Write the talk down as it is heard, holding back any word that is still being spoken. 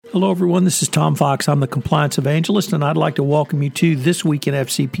Hello, everyone. This is Tom Fox. I'm the Compliance Evangelist, and I'd like to welcome you to This Week in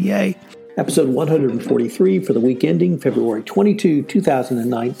FCPA, episode 143 for the week ending February 22,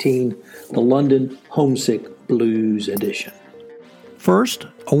 2019, the London Homesick Blues edition. First,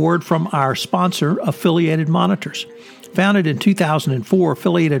 a word from our sponsor, Affiliated Monitors. Founded in 2004,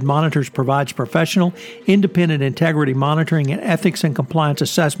 Affiliated Monitors provides professional, independent integrity monitoring and ethics and compliance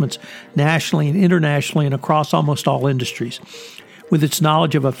assessments nationally and internationally and across almost all industries. With its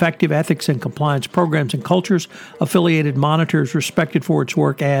knowledge of effective ethics and compliance programs and cultures, Affiliated Monitor is respected for its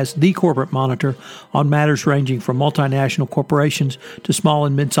work as the corporate monitor on matters ranging from multinational corporations to small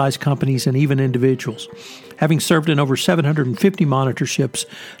and mid-sized companies and even individuals. Having served in over 750 monitorships,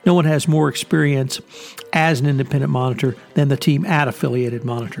 no one has more experience as an independent monitor than the team at Affiliated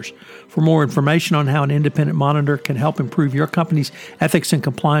Monitors. For more information on how an independent monitor can help improve your company's ethics and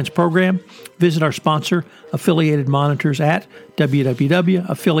compliance program, visit our sponsor, Affiliated Monitors, at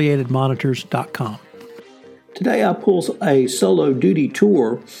www.affiliatedmonitors.com. Today I pull a solo duty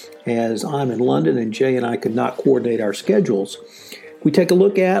tour as I'm in London and Jay and I could not coordinate our schedules. We take a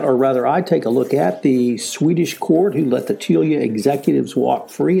look at, or rather I take a look at, the Swedish court who let the Telia executives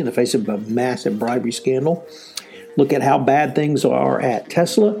walk free in the face of a massive bribery scandal. Look at how bad things are at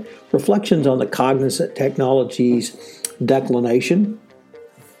Tesla. Reflections on the Cognizant Technologies declination.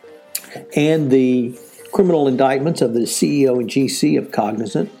 And the criminal indictments of the CEO and GC of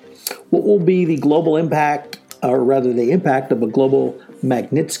Cognizant. What will be the global impact, or rather the impact of a global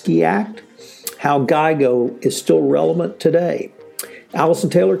Magnitsky Act? How GEICO is still relevant today. Allison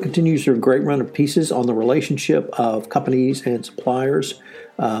Taylor continues her great run of pieces on the relationship of companies and suppliers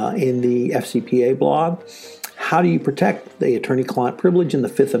in the FCPA blog. How do you protect the attorney-client privilege in the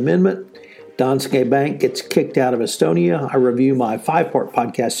Fifth Amendment? Danske Bank gets kicked out of Estonia. I review my 5-part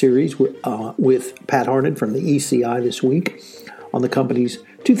podcast series with Pat Harned from the ECI this week on the company's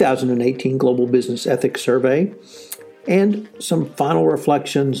 2018 Global Business Ethics Survey, and some final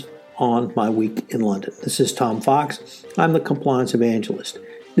reflections on my week in London. This is Tom Fox. I'm the Compliance Evangelist.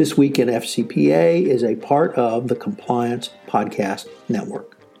 This Week in FCPA is a part of the Compliance Podcast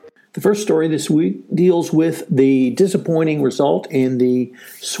Network. The first story this week deals with the disappointing result in the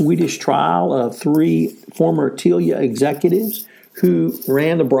Swedish trial of 3 former Telia executives who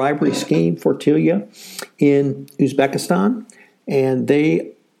ran the bribery scheme for Telia in Uzbekistan, and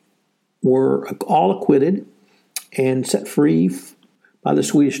they were all acquitted and set free by the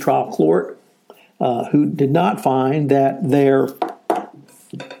Swedish trial court, who did not find that their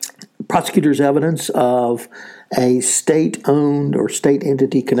prosecutor's evidence of a state-owned or state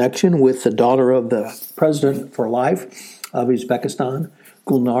entity connection with the daughter of the president for life of Uzbekistan,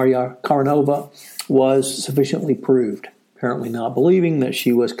 Gulnara Karimova, was sufficiently proved, apparently not believing that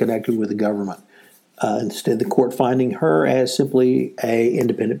she was connected with the government. Instead, the court finding her as simply an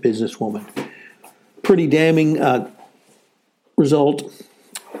independent businesswoman. Pretty damning result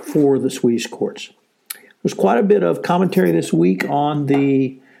for the Swedish courts. There's quite a bit of commentary this week on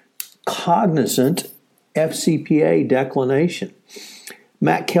the Cognizant FCPA declination.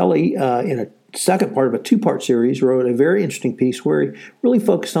 Matt Kelly, in a second part of a 2-part series, wrote a very interesting piece where he really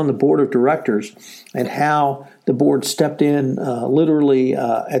focused on the board of directors and how the board stepped in literally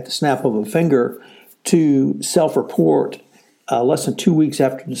at the snap of a finger to self-report less than 2 weeks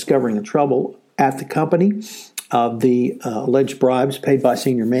after discovering the trouble at the company of the alleged bribes paid by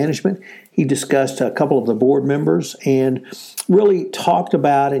senior management. He discussed a couple of the board members and really talked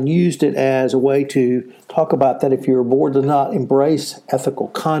about and used it as a way to talk about that if your board does not embrace ethical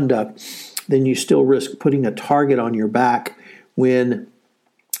conduct, then you still risk putting a target on your back when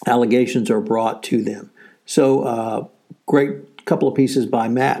allegations are brought to them. So great couple of pieces by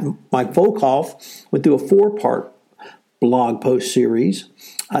Matt. Mike Volkov went through a 4-part blog post series.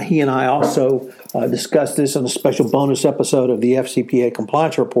 He and I also discussed this in a special bonus episode of the FCPA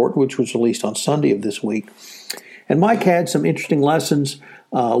Compliance Report, which was released on Sunday of this week. And Mike had some interesting lessons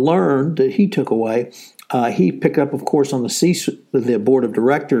learned that he took away. He picked up, of course, on the board of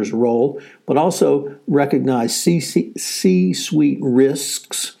directors role, but also recognized C-suite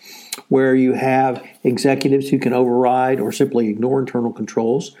risks where you have executives who can override or simply ignore internal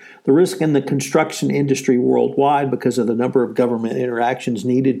controls. The risk in the construction industry worldwide because of the number of government interactions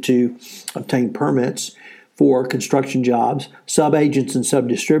needed to obtain permits for construction jobs, sub-agents and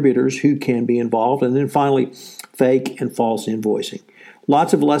sub-distributors who can be involved, and then finally, fake and false invoicing.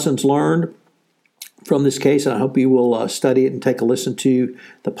 Lots of lessons learned from this case, and I hope you will study it and take a listen to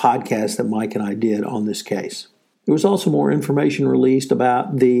the podcast that Mike and I did on this case. There was also more information released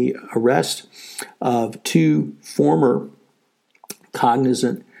about the arrest of 2 former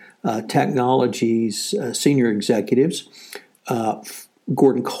Cognizant Technologies senior executives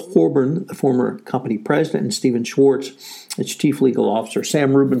Gordon Coburn, the former company president, and Stephen Schwartz, its chief legal officer.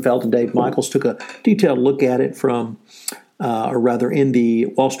 Sam Rubenfeld and Dave Michaels took a detailed look at it in the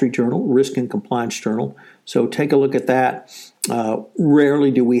Wall Street Journal, Risk and Compliance Journal. So take a look at that.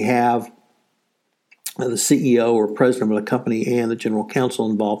 Rarely do we have the CEO or president of the company and the general counsel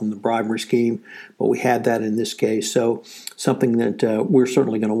involved in the bribery scheme, but we had that in this case. So something that we're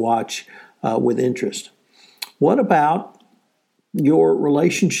certainly going to watch with interest. What about your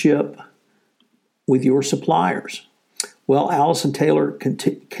relationship with your suppliers? Well, Allison Taylor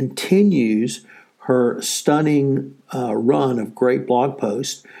continues her stunning run of great blog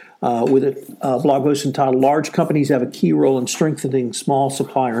posts with a blog post entitled "Large Companies Have a Key Role in Strengthening Small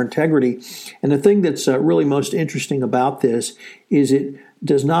Supplier Integrity." And the thing that's really most interesting about this is it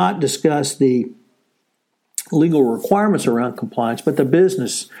does not discuss the legal requirements around compliance, but the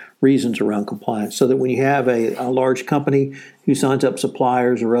business reasons around compliance. So that when you have a large company who signs up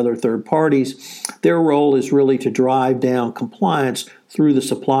suppliers or other third parties, their role is really to drive down compliance through the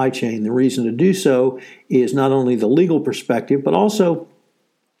supply chain. The reason to do so is not only the legal perspective, but also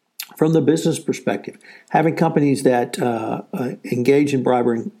from the business perspective. Having companies that engage in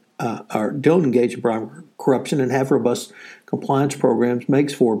bribery or don't engage in bribery, corruption, and have robust compliance programs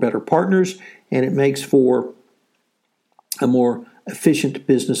makes for better partners, and it makes for a more efficient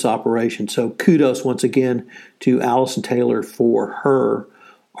business operation. So kudos once again to Allison Taylor for her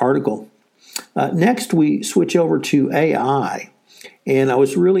article. Next, we switch over to AI. And I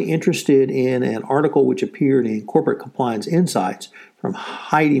was really interested in an article which appeared in Corporate Compliance Insights from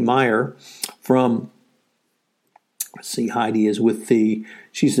Heidi Meyer Heidi is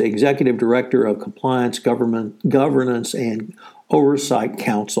she's the Executive Director of Compliance, Governance, and Oversight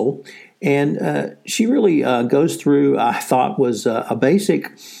Council. And she really goes through, I thought was a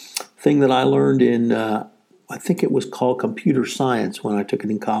basic thing that I learned in, I think it was called computer science when I took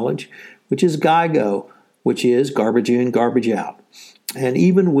it in college, which is GIGO, which is garbage in, garbage out. And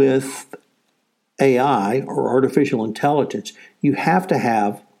even with AI or artificial intelligence, you have to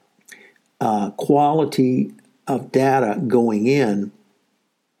have quality of data going in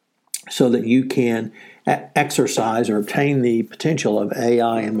so that you can exercise or obtain the potential of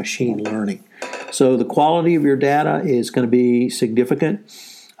AI and machine learning. So the quality of your data is going to be significant.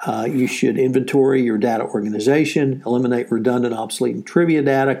 You should inventory your data organization, eliminate redundant, obsolete, and trivia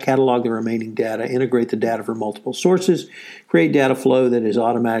data, catalog the remaining data, integrate the data from multiple sources, create data flow that is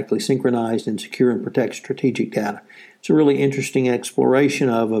automatically synchronized, and secure and protect strategic data. It's a really interesting exploration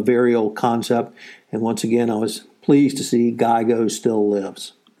of a very old concept, and once again, I was pleased to see GIGO still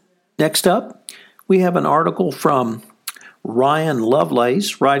lives. Next up, we have an article from Ryan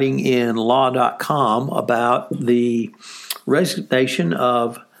Lovelace writing in law.com about the resignation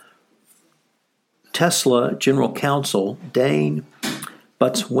of Tesla General Counsel Dane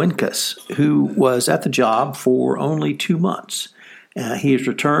Butz-Winkus, who was at the job for only 2 months. He has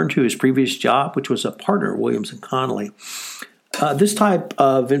returned to his previous job, which was a partner at Williams & Connolly. This type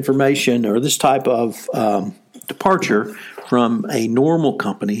of information or this type of departure from a normal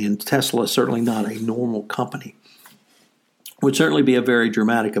company, and Tesla is certainly not a normal company, would certainly be a very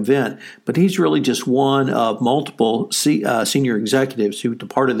dramatic event, but he's really just one of multiple senior executives who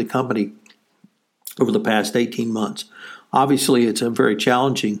departed the company over the past 18 months. Obviously, it's a very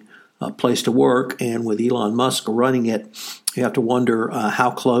challenging place to work, and with Elon Musk running it, you have to wonder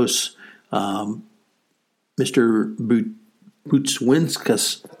how close Mr.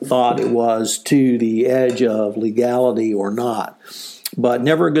 Butz-Winkus thought it was to the edge of legality or not. But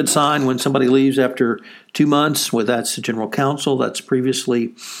never a good sign when somebody leaves after 2 months. That's the general counsel. That's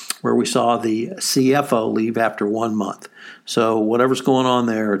previously where we saw the CFO leave after 1 month. So whatever's going on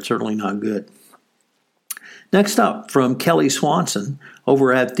there, it's certainly not good. Next up, from Kelly Swanson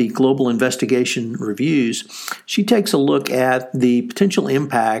over at the Global Investigation Reviews, she takes a look at the potential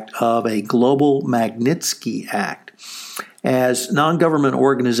impact of a global Magnitsky Act. As non-government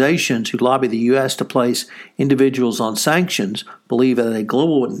organizations who lobby the U.S. to place individuals on sanctions believe that a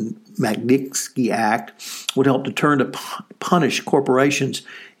global Magnitsky Act would help deter to punish corporations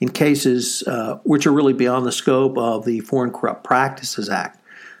in cases which are really beyond the scope of the Foreign Corrupt Practices Act.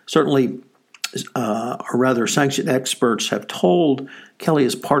 Certainly, or rather, sanction experts have told Kelly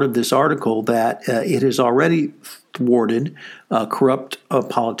as part of this article that it has already thwarted corrupt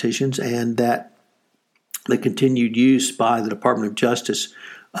politicians, and that the continued use by the Department of Justice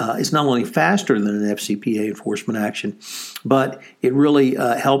is not only faster than an FCPA enforcement action, but it really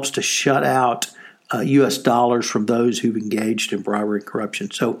helps to shut out U.S. dollars from those who've engaged in bribery and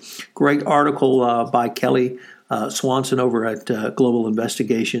corruption. So, great article by Kelly Swanson over at Global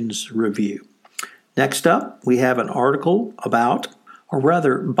Investigations Review. Next up, we have an article about or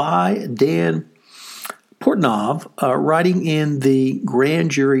rather by Dan Portnoy, writing in the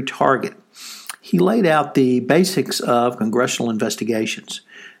Grand Jury Target. He laid out the basics of congressional investigations.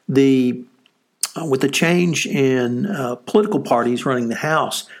 With the change in political parties running the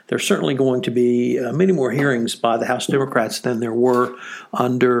House, there's certainly going to be many more hearings by the House Democrats than there were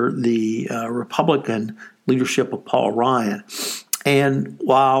under the Republican leadership of Paul Ryan. And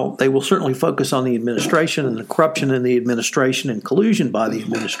while they will certainly focus on the administration and the corruption in the administration and collusion by the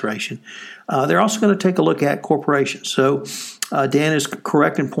administration, they're also going to take a look at corporations. So Dan is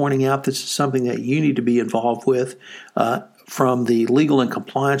correct in pointing out this is something that you need to be involved with from the legal and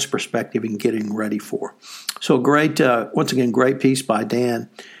compliance perspective and getting ready for. So once again, great piece by Dan.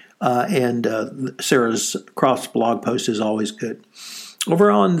 And Sarah's Croft's blog post is always good. Over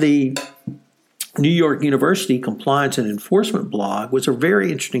on the New York University Compliance and Enforcement blog was a very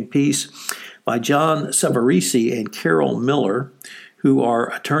interesting piece by John Savarese and Carol Miller, who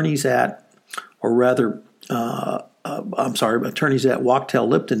are attorneys at Wachtell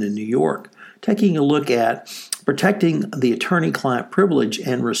Lipton in New York, taking a look at protecting the attorney-client privilege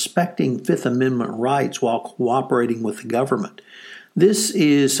and respecting Fifth Amendment rights while cooperating with the government. This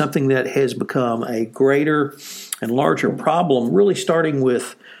is something that has become a greater and larger problem, really starting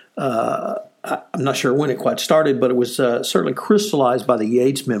with I'm not sure when it quite started, but it was certainly crystallized by the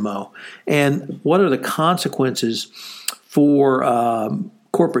Yates memo. And what are the consequences for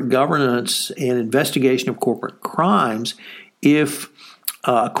corporate governance and investigation of corporate crimes if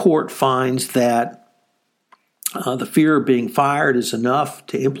a court finds that the fear of being fired is enough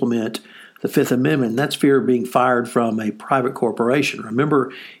to implement the Fifth Amendment? That's fear of being fired from a private corporation.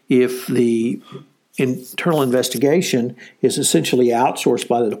 Remember, if the internal investigation is essentially outsourced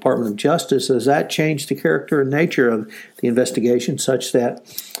by the Department of Justice, does that change the character and nature of the investigation such that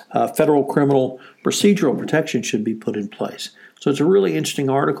federal criminal procedural protection should be put in place? So it's a really interesting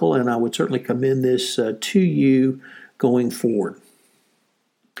article, and I would certainly commend this to you going forward.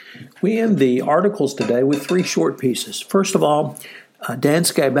 We end the articles today with three short pieces. First of all,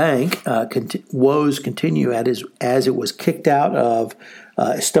 Danske Bank woes continue as it was kicked out of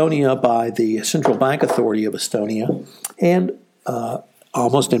Estonia by the Central Bank Authority of Estonia. And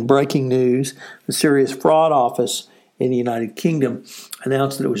almost in breaking news, the Serious Fraud Office in the United Kingdom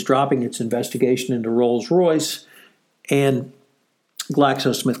announced that it was dropping its investigation into Rolls-Royce and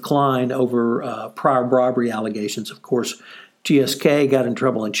GlaxoSmithKline over prior bribery allegations. Of course, GSK got in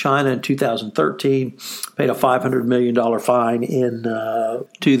trouble in China in 2013, paid a $500 million fine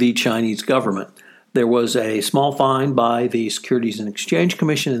to the Chinese government. There was a small fine by the Securities and Exchange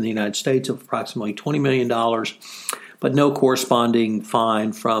Commission in the United States of approximately $20 million, but no corresponding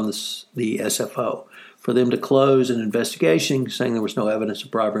fine from the SFO. For them to close an investigation saying there was no evidence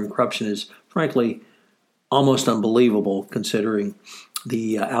of bribery and corruption is, frankly, almost unbelievable considering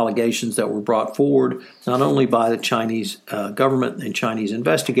the allegations that were brought forward, not only by the Chinese government and Chinese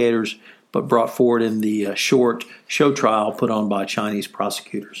investigators, but brought forward in the short show trial put on by Chinese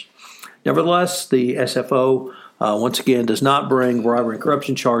prosecutors. Nevertheless, the SFO, once again, does not bring bribery and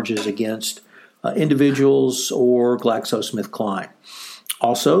corruption charges against individuals or GlaxoSmithKline.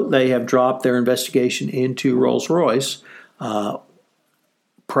 Also, they have dropped their investigation into Rolls-Royce,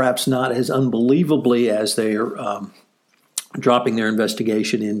 perhaps not as unbelievably as they're dropping their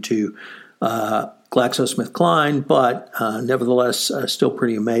investigation into GlaxoSmithKline, but nevertheless, still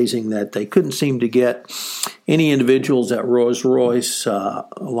pretty amazing that they couldn't seem to get any individuals at Rolls-Royce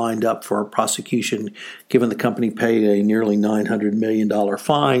lined up for prosecution, given the company paid a nearly $900 million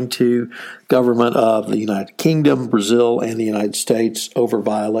fine to government of the United Kingdom, Brazil, and the United States over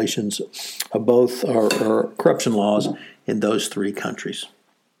violations of both or corruption laws in those three countries.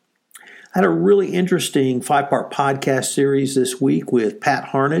 I had a really interesting 5-part podcast series this week with Pat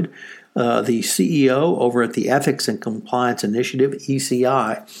Harned, the CEO over at the Ethics and Compliance Initiative,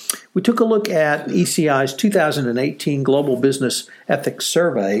 ECI. We took a look at ECI's 2018 Global Business Ethics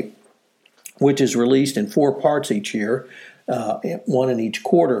Survey, which is released in 4 parts each year, one in each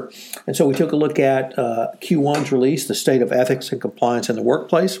quarter. And so we took a look at Q1's release, the state of ethics and compliance in the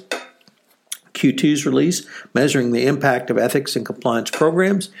workplace, Q2's release, measuring the impact of ethics and compliance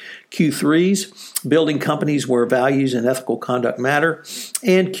programs, Q3's, building companies where values and ethical conduct matter,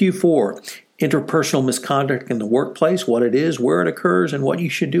 and Q4, interpersonal misconduct in the workplace, what it is, where it occurs, and what you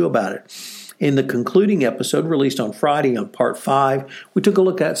should do about it. In the concluding episode, released on Friday on Part 5, we took a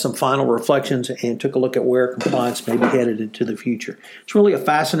look at some final reflections and took a look at where compliance may be headed into the future. It's really a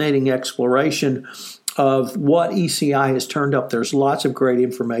fascinating exploration of what ECI has turned up. There's lots of great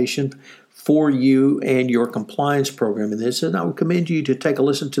information for you and your compliance program in this. And I would commend you to take a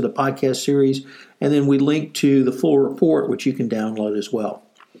listen to the podcast series, and then we link to the full report, which you can download as well.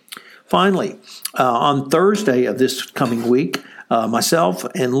 Finally, on Thursday of this coming week, myself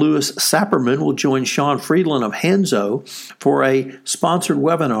and Louis Sapperman will join Sean Friedland of Hanzo for a sponsored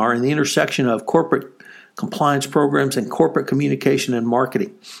webinar in the intersection of corporate compliance programs and corporate communication and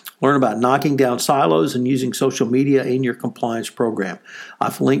marketing. Learn about knocking down silos and using social media in your compliance program.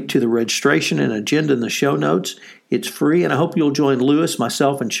 I've linked to the registration and agenda in the show notes. It's free, and I hope you'll join Louis,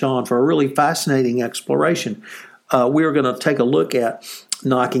 myself, and Sean for a really fascinating exploration. We're going to take a look at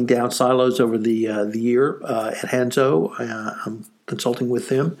knocking down silos over the year at Hanzo. I'm consulting with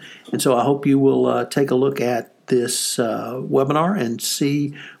them, and so I hope you will take a look at this webinar and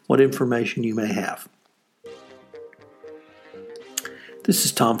see what information you may have. This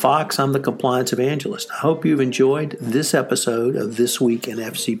is Tom Fox. I'm the Compliance Evangelist. I hope you've enjoyed this episode of This Week in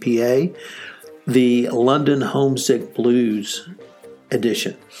FCPA, the London Homesick Blues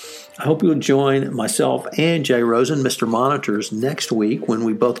edition. I hope you'll join myself and Jay Rosen, Mr. Monitors, next week when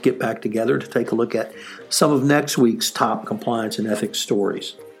we both get back together to take a look at some of next week's top compliance and ethics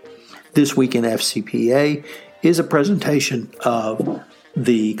stories. This Week in FCPA is a presentation of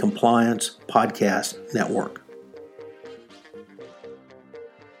the Compliance Podcast Network.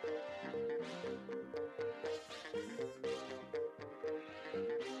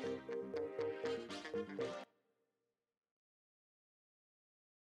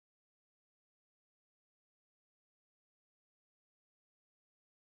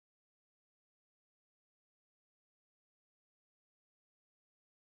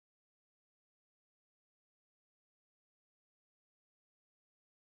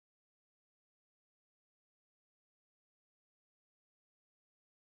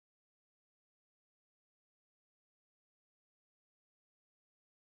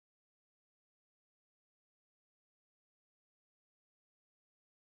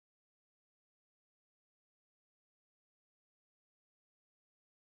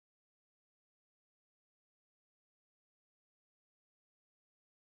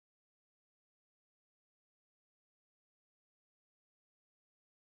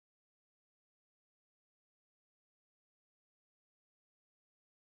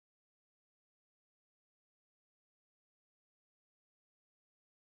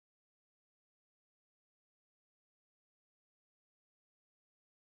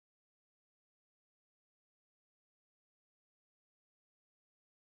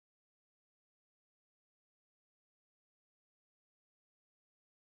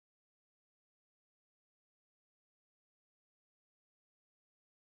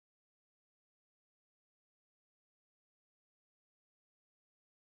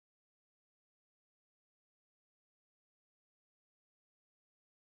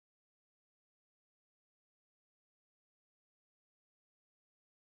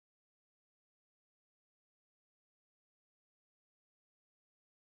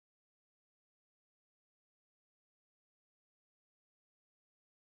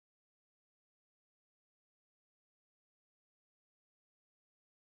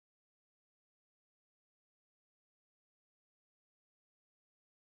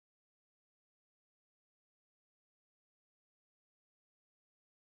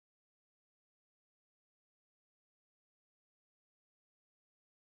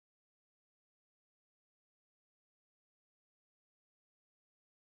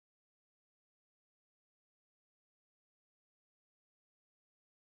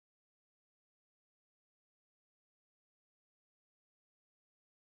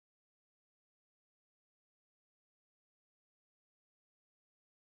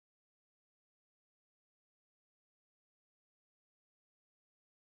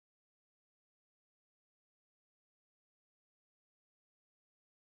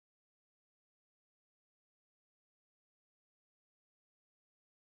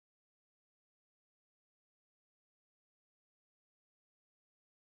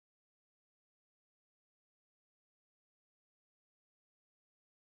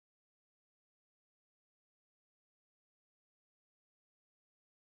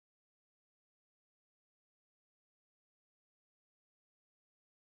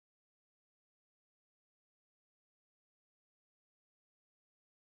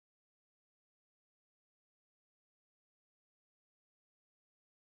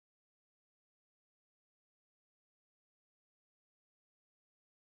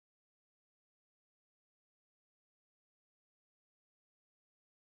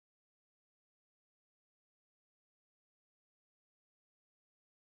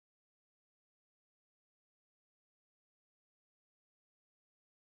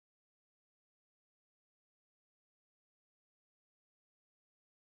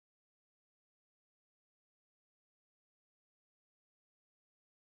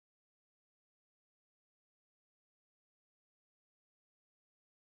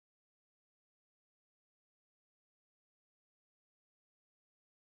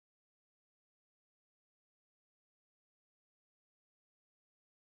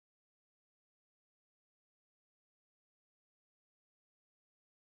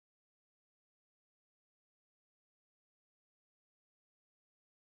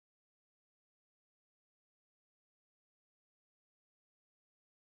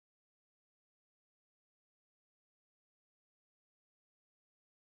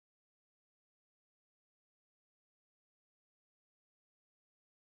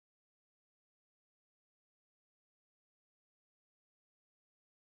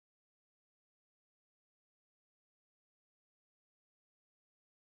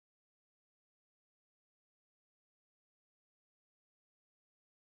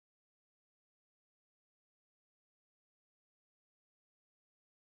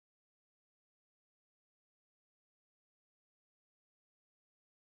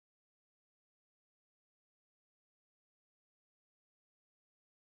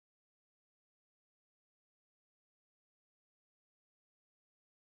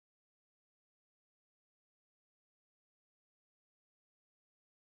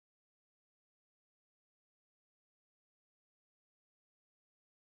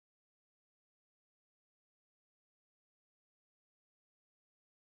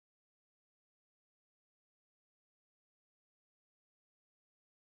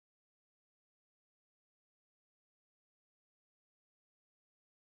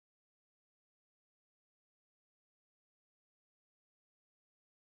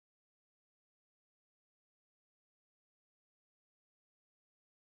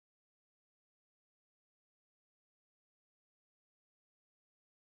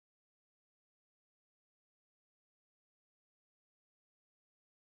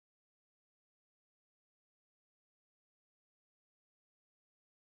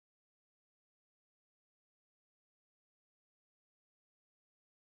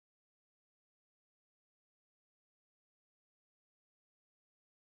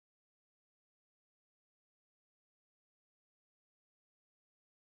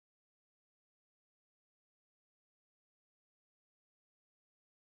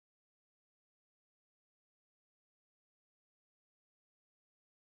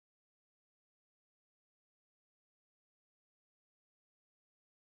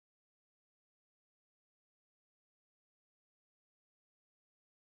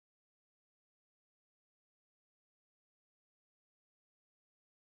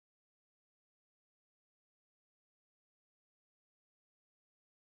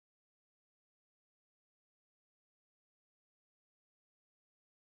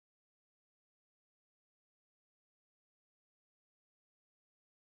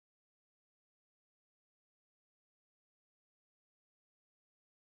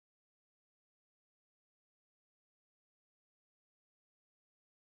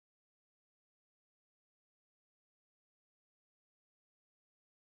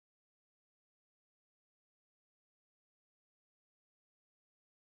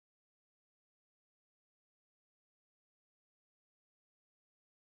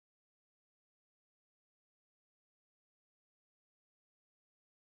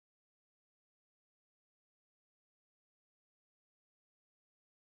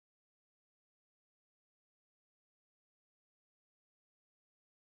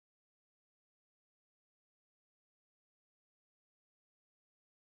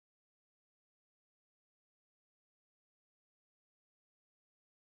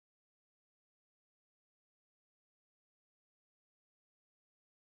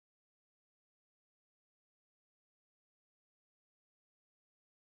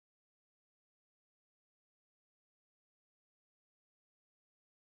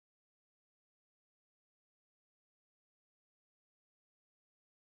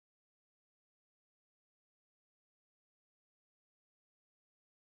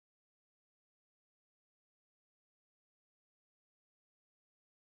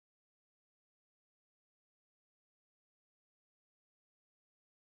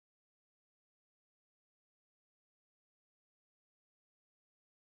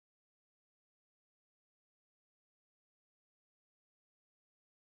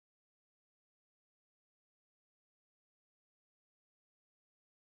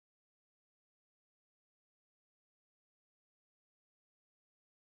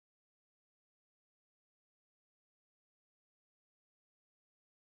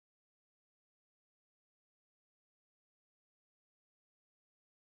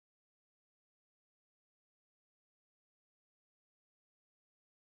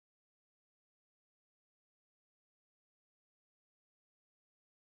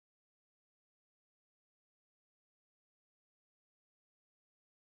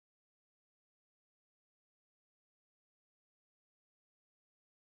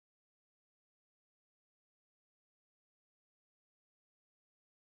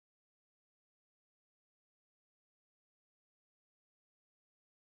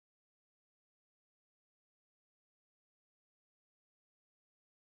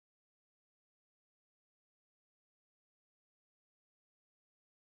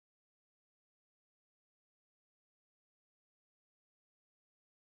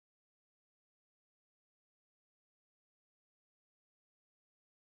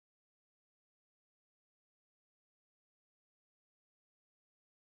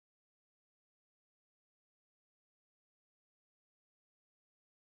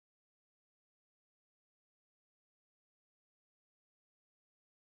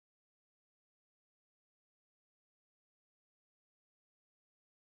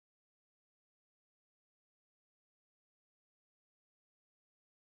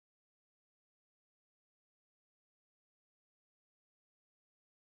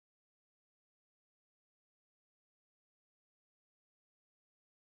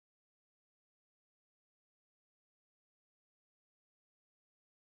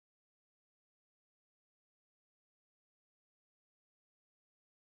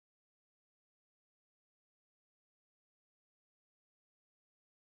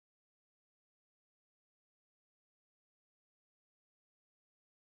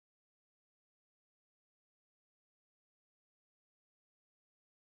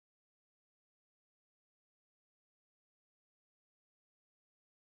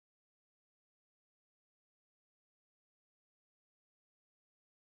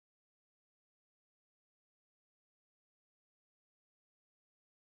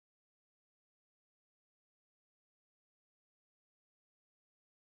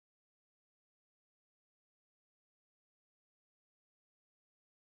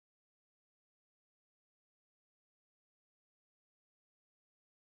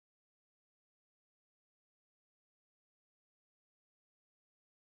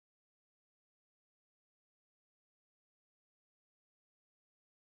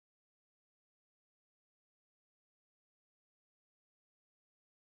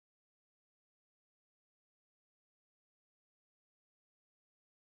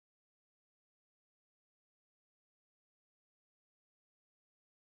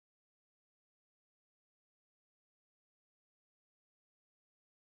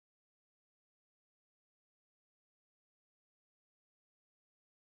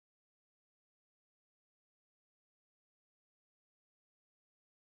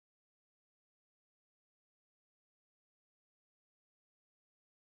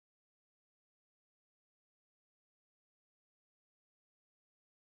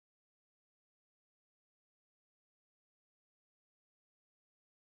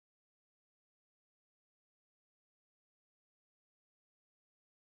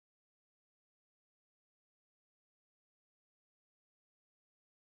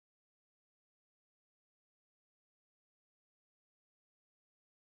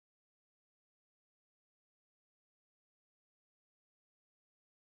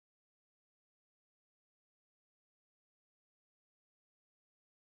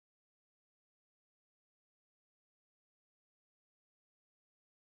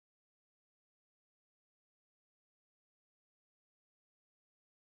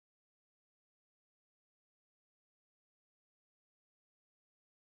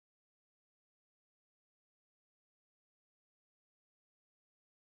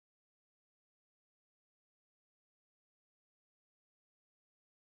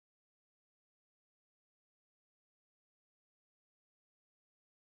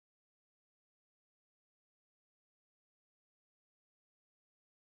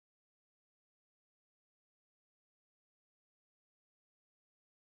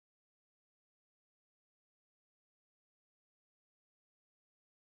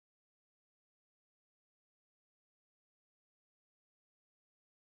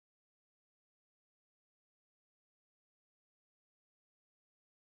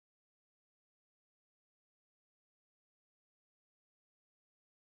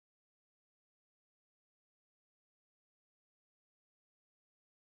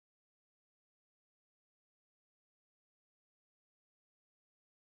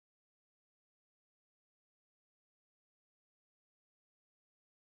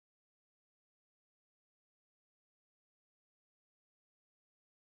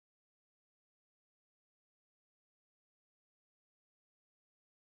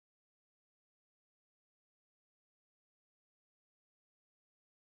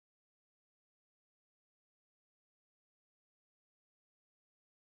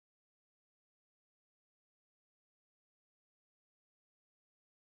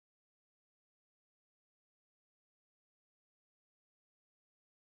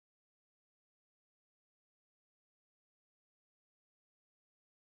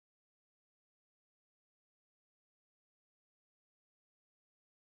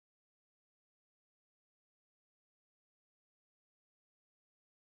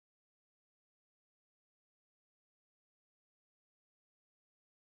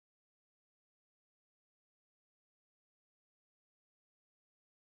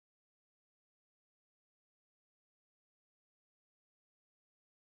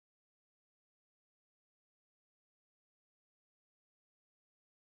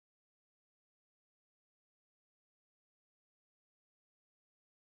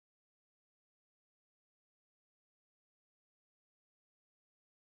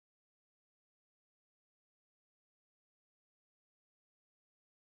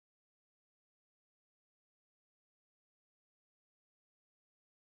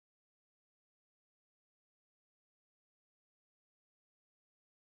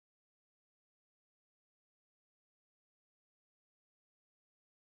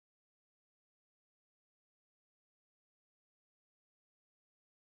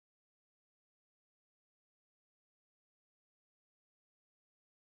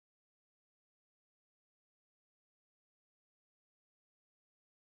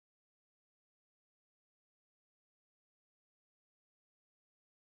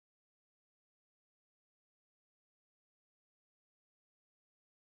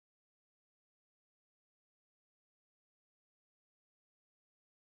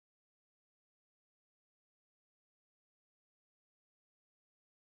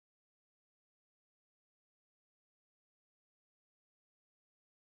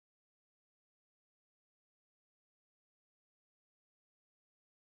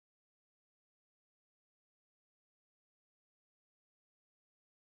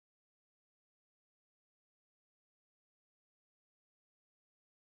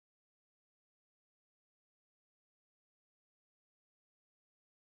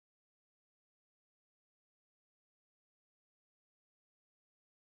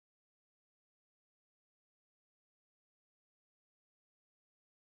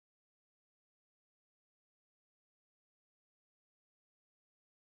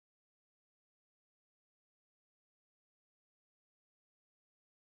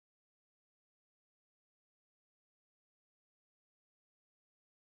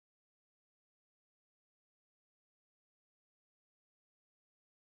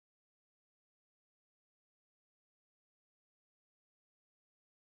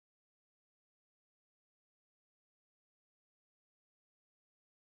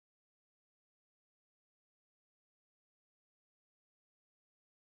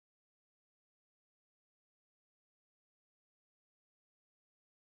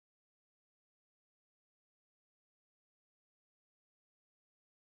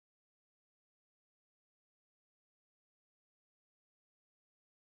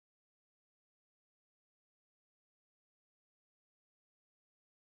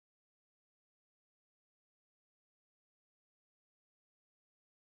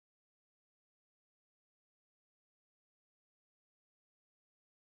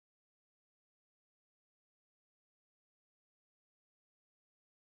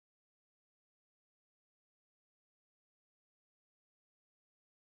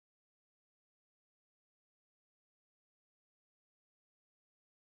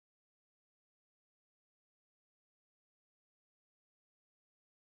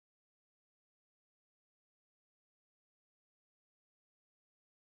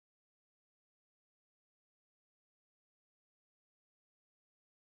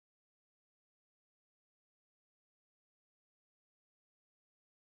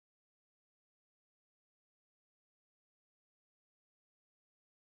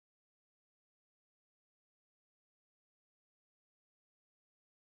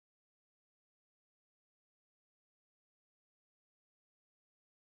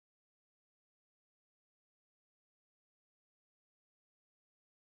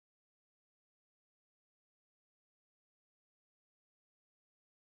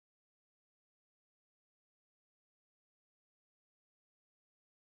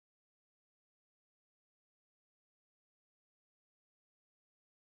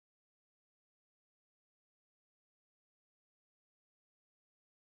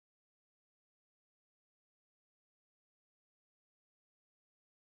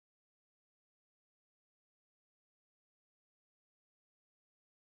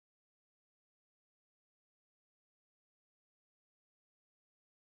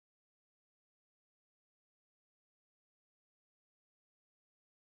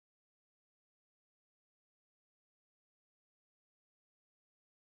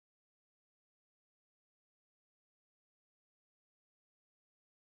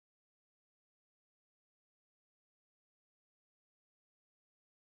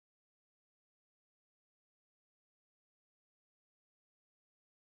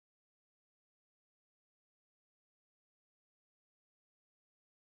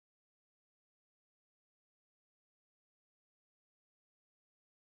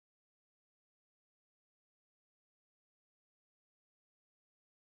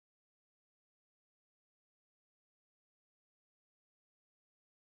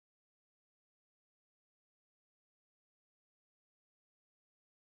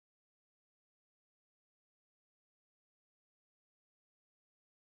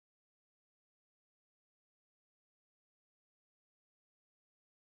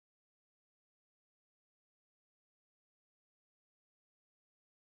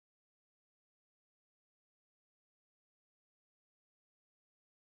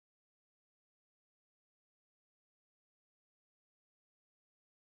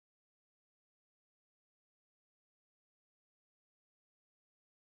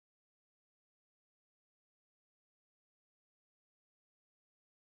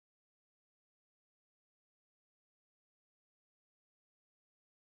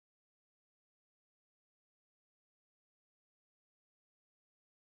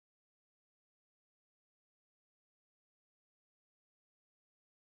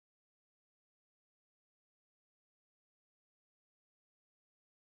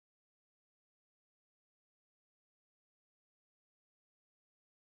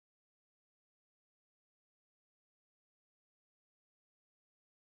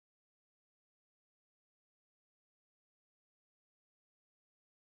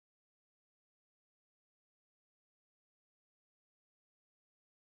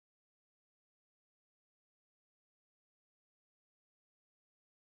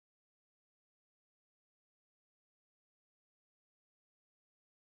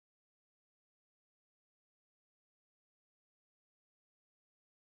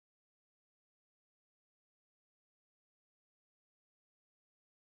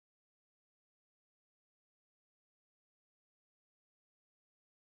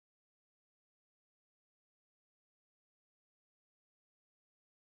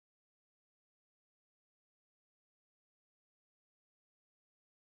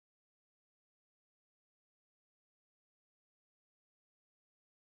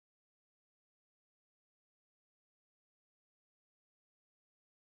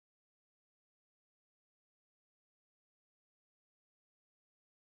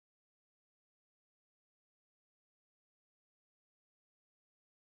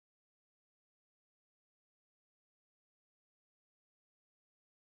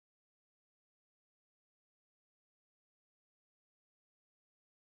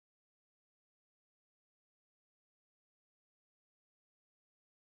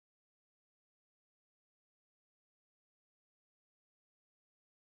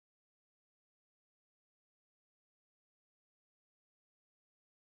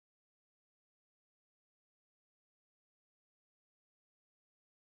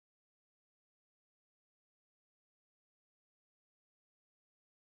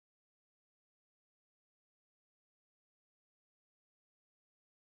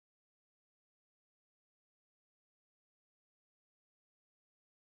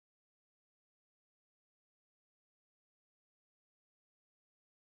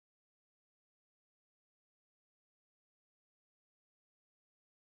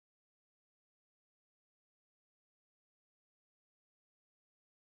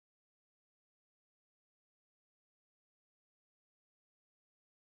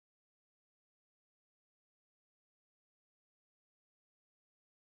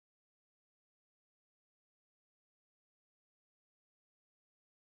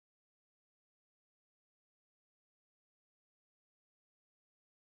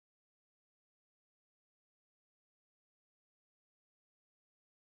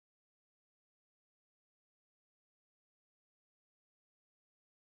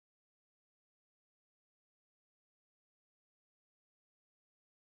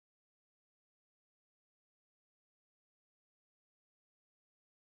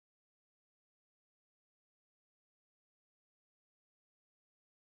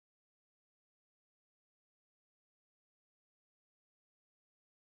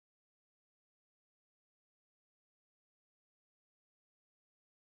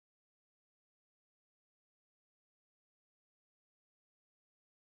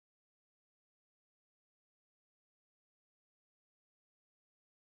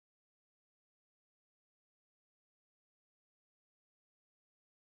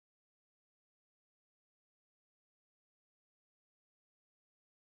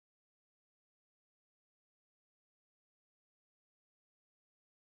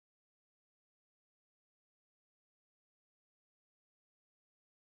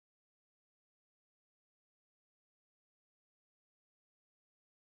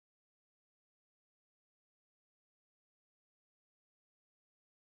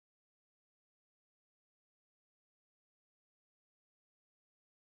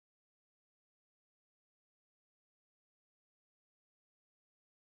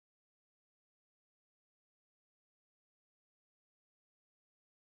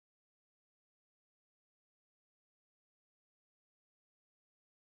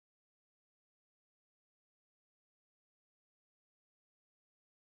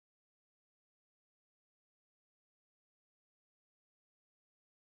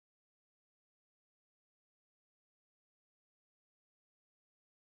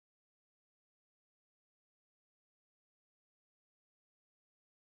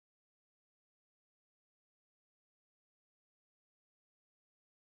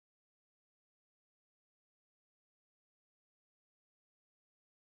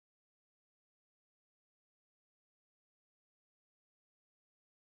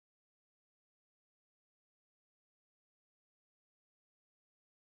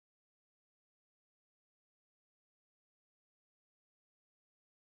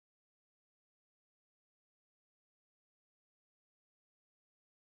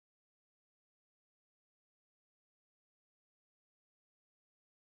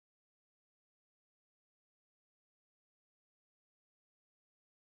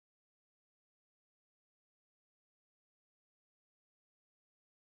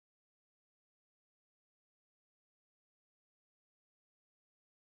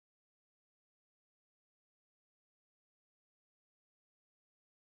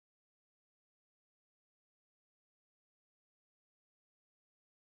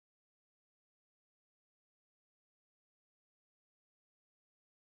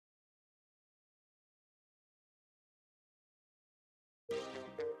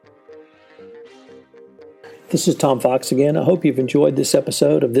 This is Tom Fox again. I hope you've enjoyed this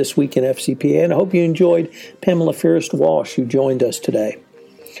episode of This Week in FCPA, and I hope you enjoyed Pamela Fearst-Walsh, who joined us today.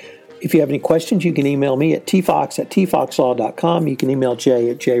 If you have any questions, you can email me at tfox@tfoxlaw.com. You can email Jay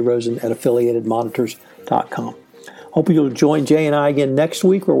at jrosen@affiliatedmonitors.com. Hope you'll join Jay and I again next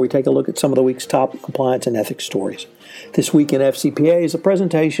week, where we take a look at some of the week's top compliance and ethics stories. This Week in FCPA is a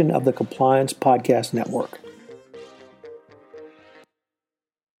presentation of the Compliance Podcast Network.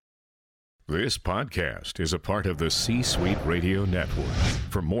 This podcast is a part of the C-Suite Radio Network.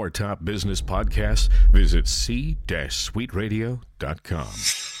 For more top business podcasts, visit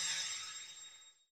c-suiteradio.com.